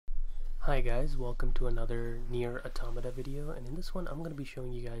Hi guys, welcome to another NieR Automata video, and in this one I'm going to be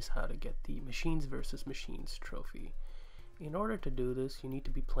showing you guys how to get the Machines versus Machines trophy. In order to do this, you need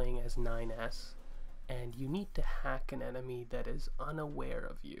to be playing as 9S, and you need to hack an enemy that is unaware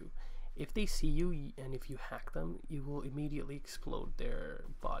of you. If they see you and if you hack them, you will immediately explode their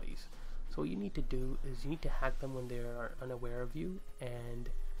bodies. So what you need to do is you need to hack them when they are unaware of you, and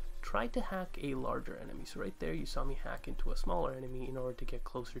try to hack a larger enemy. So right there you saw me hack into a smaller enemy in order to get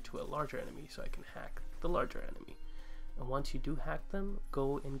closer to a larger enemy so I can hack the larger enemy. And once you do hack them,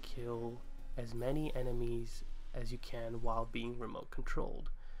 go and kill as many enemies as you can while being remote controlled.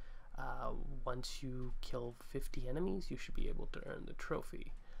 Once you kill 50 enemies, you should be able to earn the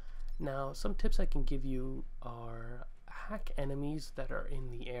trophy. Now, some tips I can give you are hack enemies that are in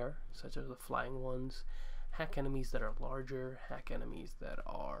the air, such as the flying ones. Hack enemies that are larger, hack enemies that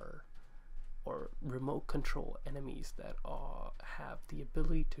are, or remote control enemies that have the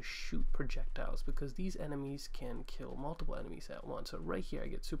ability to shoot projectiles, because these enemies can kill multiple enemies at once. So right here I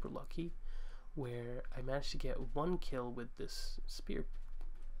get super lucky where I managed to get one kill with this spear,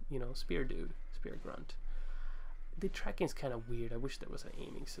 spear grunt. The tracking is kind of weird. I wish there was an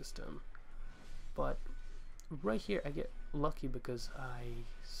aiming system, but right here I get lucky because I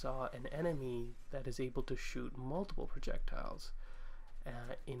saw an enemy that is able to shoot multiple projectiles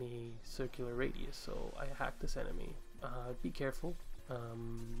in a circular radius, so I hacked this enemy. Be careful,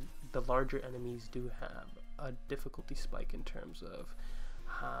 the larger enemies do have a difficulty spike in terms of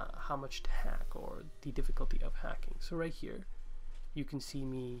how much to hack, or the difficulty of hacking. So right here you can see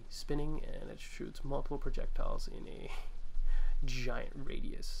me spinning and it shoots multiple projectiles in a giant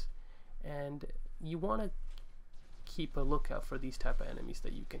radius, and you want to keep a lookout for these type of enemies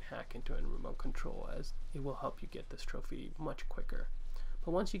that you can hack into in remote control, as it will help you get this trophy much quicker.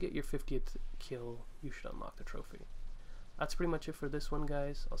 But once you get your 50th kill, you should unlock the trophy. That's pretty much it for this one,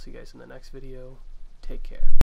 guys. I'll see you guys in the next video. Take care.